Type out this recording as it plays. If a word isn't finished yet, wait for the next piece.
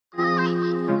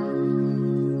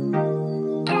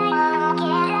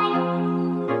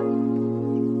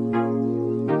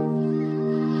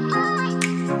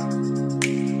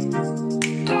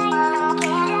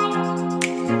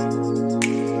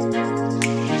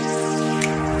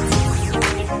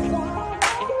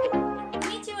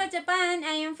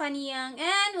Fanny Young,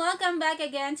 and welcome back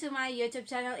again to my YouTube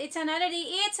channel. It's another day,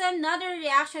 it's another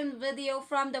reaction video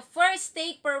from the first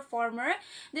take performer.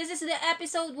 This is the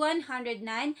episode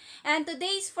 109, and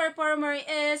today's performer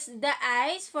is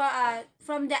Da-iCE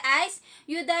from Da-iCE,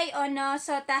 YUDAI, Ohno,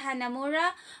 SOTA,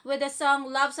 Hanamura, with the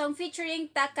song Love Song featuring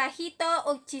Takahito,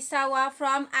 Uchisawa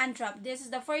from Androp. This is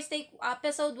the first take,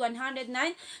 episode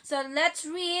 109. So let's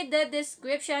read the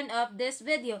description of this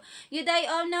video. YUDAI,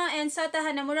 Ohno, and SOTA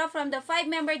Hanamura from the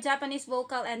 5-member Japanese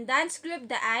vocal and dance group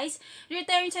Da-iCE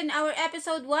returns in our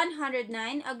episode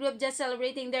 109, a group just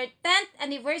celebrating their 10th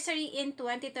anniversary in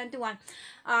 2021.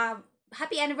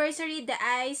 Happy anniversary,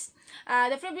 Da-iCE.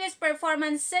 The previous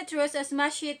performance, Citrus, a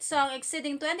smash hit song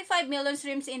exceeding 25 million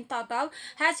streams in total,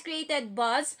 has created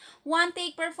buzz. One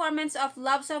take performance of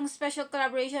Love Song special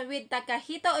collaboration with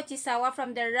Takahito Uchisawa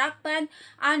from the rock band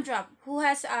Androp, who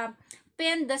has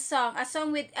pinned the song, a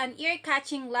song with an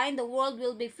ear-catching line, "The world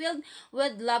will be filled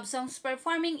with love songs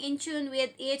performing in tune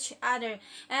with each other."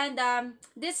 And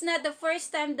this is not the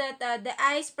first time that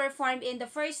Da-iCE performed in the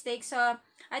first take, so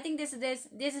I think this is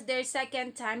their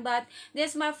second time, but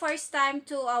this is my first time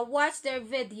to watch their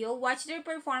video, watch their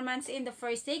performance in the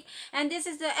first take. And this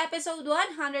is the episode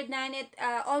 109. It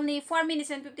only 4 minutes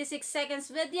and 56 seconds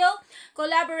video,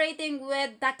 collaborating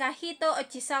with Takahito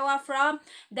Uchisawa from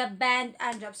the band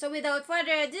Androp. So without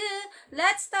further ado,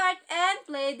 let's start and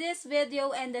play this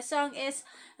video, and the song is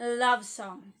Love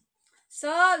Song.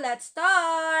 So let's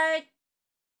start.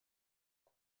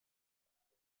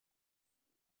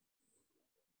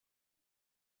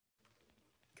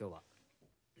 今日は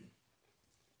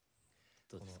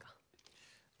どうですか。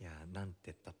いやー、なんて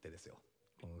言ったってですよ、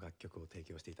この楽曲を提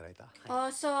供していただいた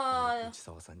Also, 内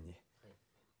沢さんに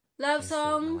Love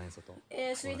Song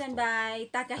is written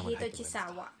by Takahito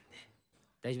Uchisawa.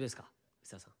 大丈夫ですか、内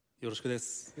沢さん。よろしくで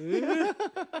す。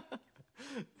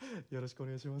よろしくお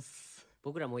願いします。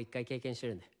僕らもう一回経験して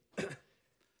るんで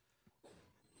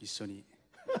一緒に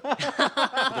やって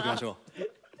いきましょ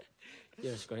う。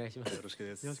よろしくお願いします。よろしく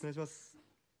です。よろしくお願いします。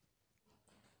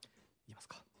いきます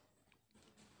か。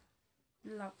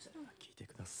Love Song. 聞いて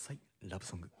ください。ラブ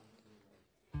ソング。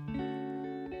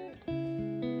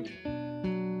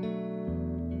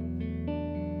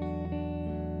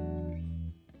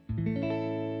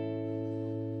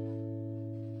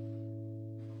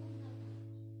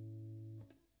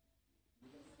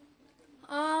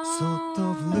そっ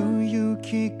と降る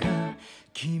雪が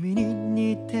君に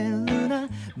似てるな。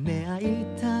目合い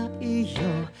たいよ、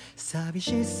寂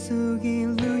しすぎ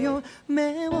るよ。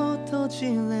目を閉じ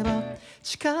れば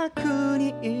近く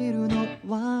にいるの。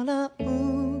笑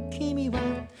う君は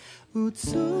美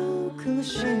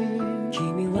しい。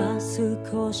君は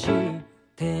少し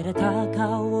照れた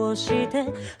顔して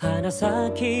鼻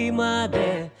先ま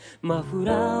でマフ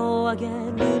ラーを上げ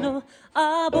るの。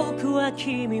ああ、僕は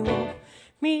君を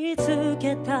見つ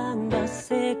けたんだ。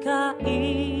世界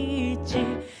一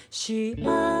幸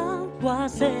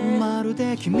せ。まる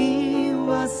で君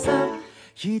はさ、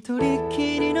一人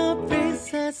きりのプリン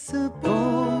セス。僕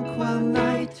は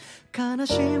ない、悲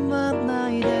しまな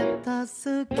いで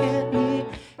助けに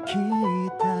来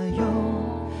たよ、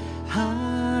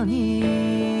ハニー。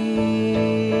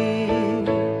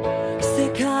世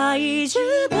界中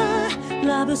が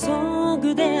ラブソン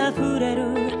グで溢れる。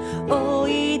お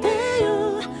いで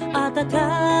よ、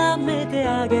温めて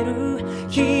あげる。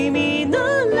君の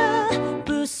ラ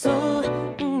ブソ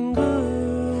ン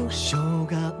グ。しょう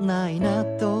がないな、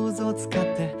どうぞ使っ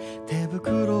て。手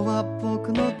袋は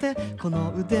僕の手、こ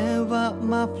の腕は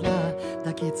マフラー。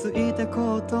抱きついて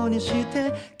コートにし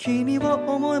て、君を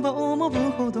思えば思う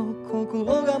ほど心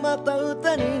がまた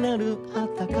歌になる。あ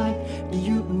ったかい理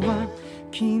由は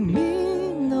君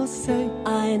のせい。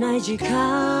会えない時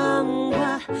間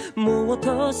はもっ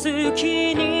と好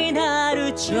きにな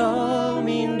る。調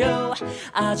味料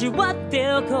味わって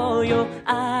おこうよ。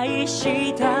愛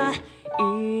したい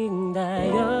んだ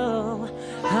よ、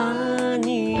ハ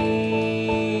ニ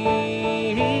ー。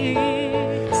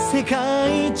世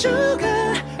界中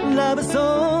がラブ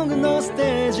ソングのス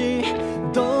テージ。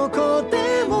どこ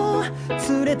でも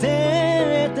連れ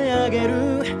てってあげ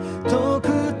る。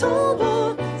特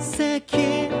等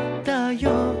席だ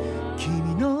よ、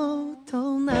君の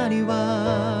隣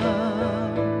は。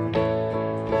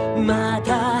ま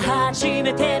た初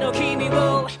めての君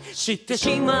を知って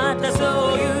しまった。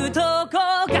そういうとこ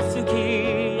が好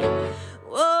き。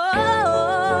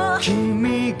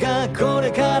君がこ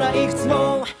れからいくつ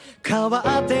も変わ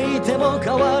っていても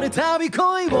変わるたび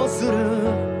恋をする。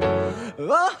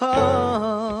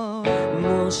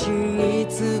もしい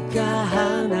つか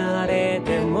離れ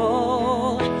て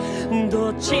も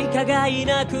どっチカがい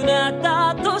なくなっ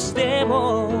たとして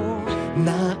も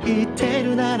泣いて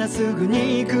るならすぐ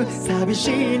に行く寂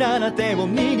しいなら手を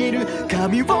握る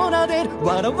髪を撫でる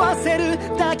笑わせる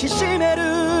抱きしめる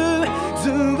ず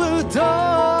っと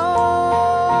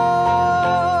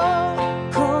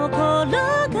心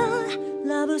が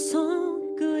ラブソ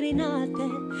ングになって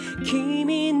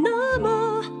君の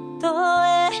元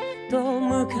へと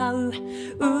向かう受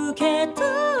け取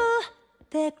っ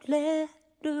てくれ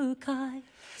るかい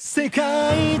世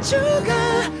界中が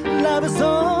ラブ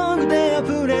ソングで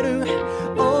溢れる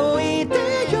おいで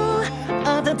よ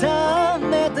温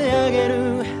めてあげ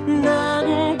る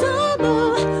何度も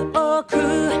送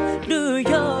る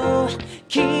よ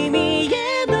君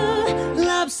への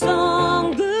ラブソ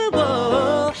ング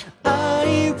を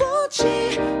愛を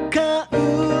誓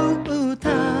う歌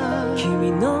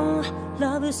君の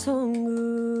ラブソング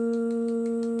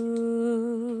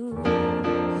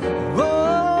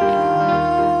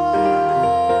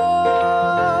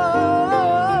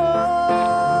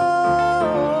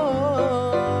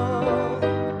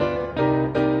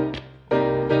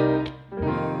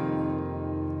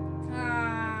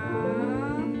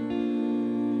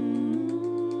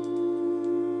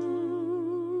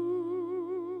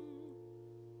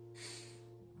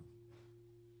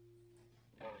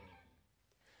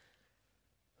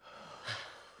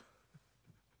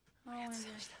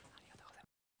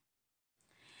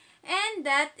And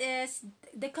that is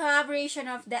the collaboration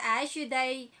of Da-iCE,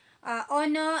 YUDAI,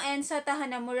 Ohno, and SOTA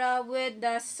Hanamura with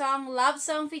the song Love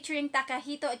Song featuring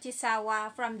Takahito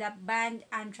Uchisawa from the band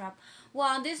Androp.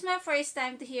 Wow, this is my first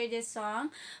time to hear this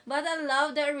song, but I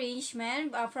love the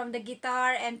arrangement from the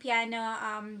guitar and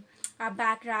piano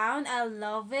background. I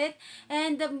love it,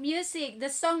 and the music, the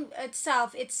song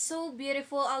itself, it's so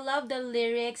beautiful. I love the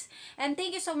lyrics, and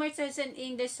thank you so much for an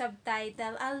English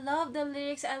subtitle. I love the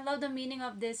lyrics, I love the meaning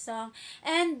of this song,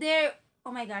 and their,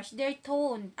 oh my gosh, their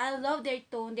tone. I love their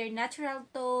tone, their natural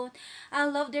tone. I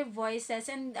love their voices,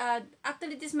 and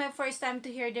actually this is my first time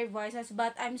to hear their voices,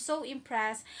 but I'm so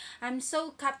impressed. I'm so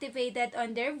captivated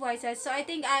on their voices. So I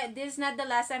think this is not the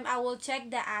last time I will check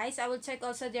Da-iCE. I will check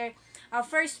also their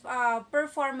first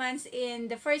performance in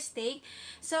the first take.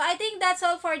 So I think that's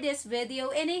all for this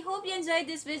video, and I hope you enjoyed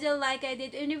this video like I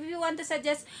did. And if you want to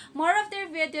suggest more of their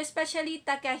videos, especially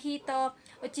Takahito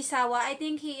Uchisawa, I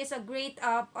think he is a great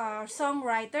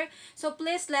songwriter. So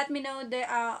please let me know the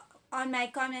on my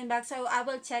comment box, so I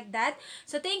will check that.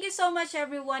 So thank you so much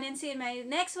everyone, and see you in my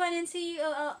next one, and see you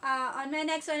on my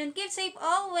next one, and keep safe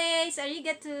always.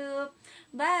 Arigato.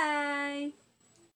 Bye.